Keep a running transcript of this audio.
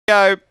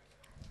Go.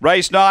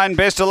 Race 9,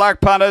 best of luck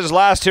punters.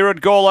 Last here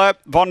at Gawler.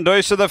 Von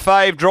Duser the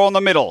fave, draw in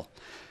the middle.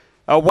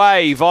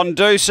 Away, Von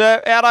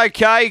Duser, out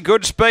okay,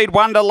 good speed,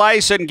 Wonder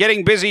Lace, and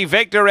getting busy,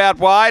 Vector out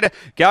wide.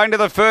 Going to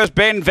the first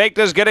bend,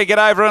 Vector's going to get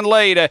over and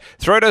lead.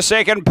 Through to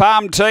second,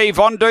 Palm T,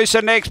 Von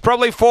Duser next,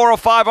 probably 4 or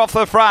 5 off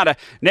the front.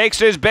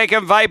 Next is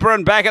Beckham Vapor,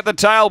 and back at the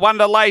tail,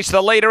 Wonder Lace.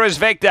 The leader is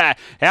Vector,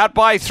 out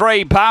by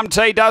 3. Palm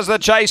T does the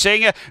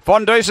chasing.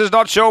 Von Duser's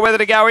not sure whether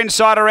to go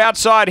inside or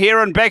outside here,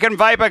 and Beckham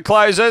Vapor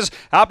closes.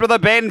 Up to the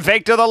bend,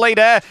 Vector the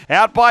leader,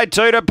 out by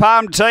 2 to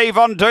Palm T,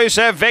 Von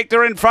Duser,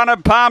 Vector in front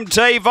of Palm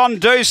T, Von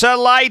Duser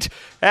late.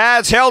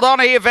 It's held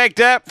on here,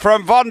 Vector,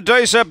 from Von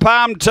Duser,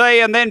 Palm T,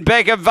 and then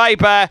Beckham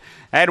Vapor,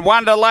 and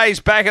Wonder Lace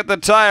back at the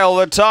tail.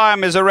 The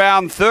time is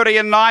around 30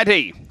 and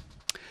 90.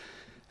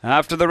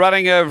 After the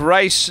running of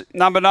race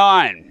number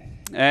 9,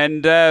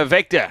 and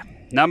Vector,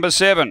 number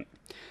 7,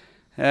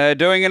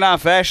 doing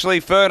enough. Ashley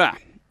Ferner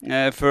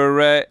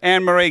for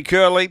Anne-Marie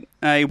Curley,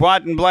 a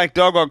white and black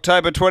dog,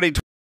 October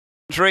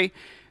 2023.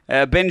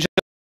 Benjamin,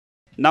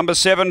 number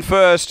 7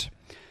 first.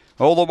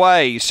 All the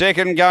way.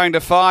 Second going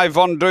to 5,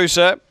 Von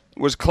Duser.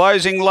 Was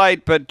closing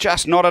late, but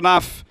just not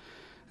enough.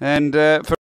 And for